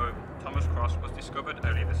media mogul Thomas Cross was discovered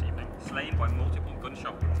earlier this evening, slain by multiple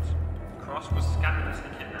gunshot wounds. Cross was scandalously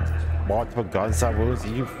kidnapped this morning. Multiple gunshot wounds?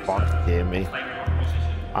 You fucking kidding me?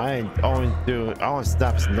 I ain't only doing. I want to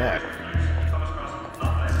snap his neck. Thomas Cross has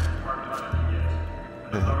not left his private island in years,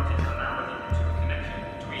 and authorities are now looking into a connection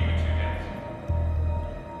between the two deaths.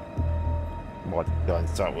 Multiple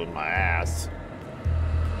gunshot with my ass.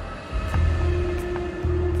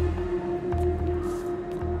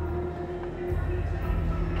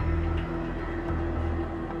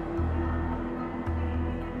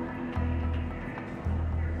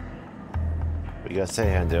 What you gotta say,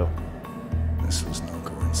 Handel? This was no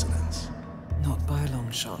coincidence. Not by a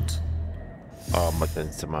long shot. Oh, but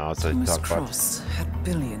then someone else Thomas talk about. Cross had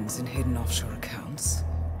billions in hidden offshore accounts,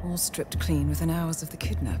 all stripped clean within hours of the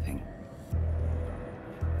kidnapping.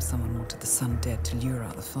 Someone wanted the son dead to lure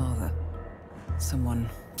out the father. Someone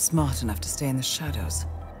smart enough to stay in the shadows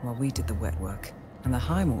while we did the wet work, and the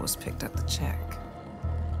Highmores picked up the check.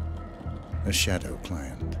 A shadow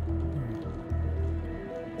client.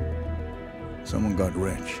 Someone got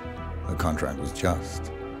rich. The contract was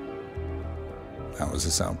just. That was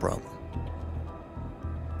a sound problem.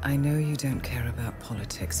 I know you don't care about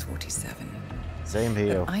politics, 47. Same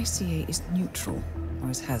here. But ICA is neutral,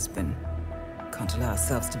 or it has been. Can't allow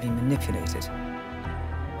ourselves to be manipulated.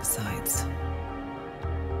 Besides...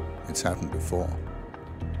 It's happened before.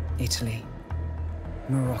 Italy.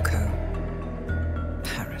 Morocco.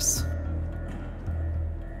 Paris.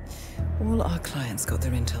 All our clients got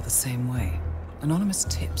their intel the same way. Anonymous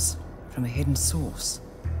tips from a hidden source.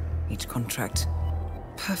 Each contract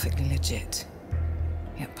perfectly legit,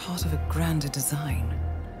 yet part of a grander design.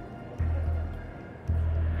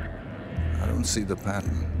 I don't see the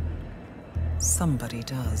pattern. Somebody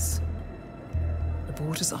does. The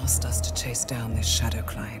board has asked us to chase down this shadow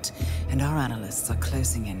client, and our analysts are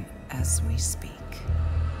closing in as we speak.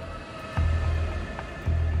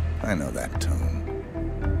 I know that tone.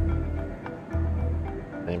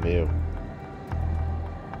 Same here.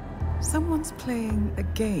 Someone's playing a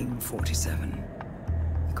game, 47.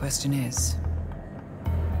 The question is,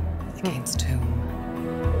 against whom?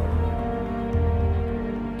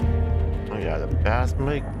 I gotta pass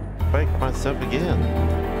break myself again.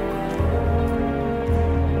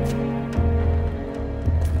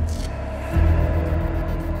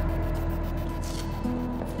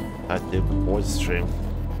 I did before the stream.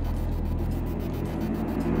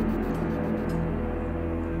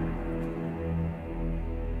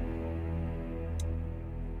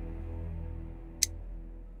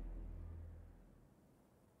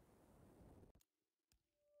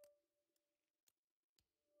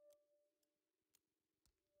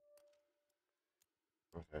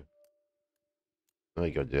 Okay. Let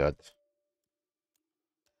me go do that.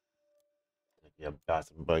 Take a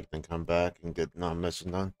bathroom break, then come back and get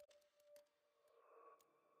non-mission done.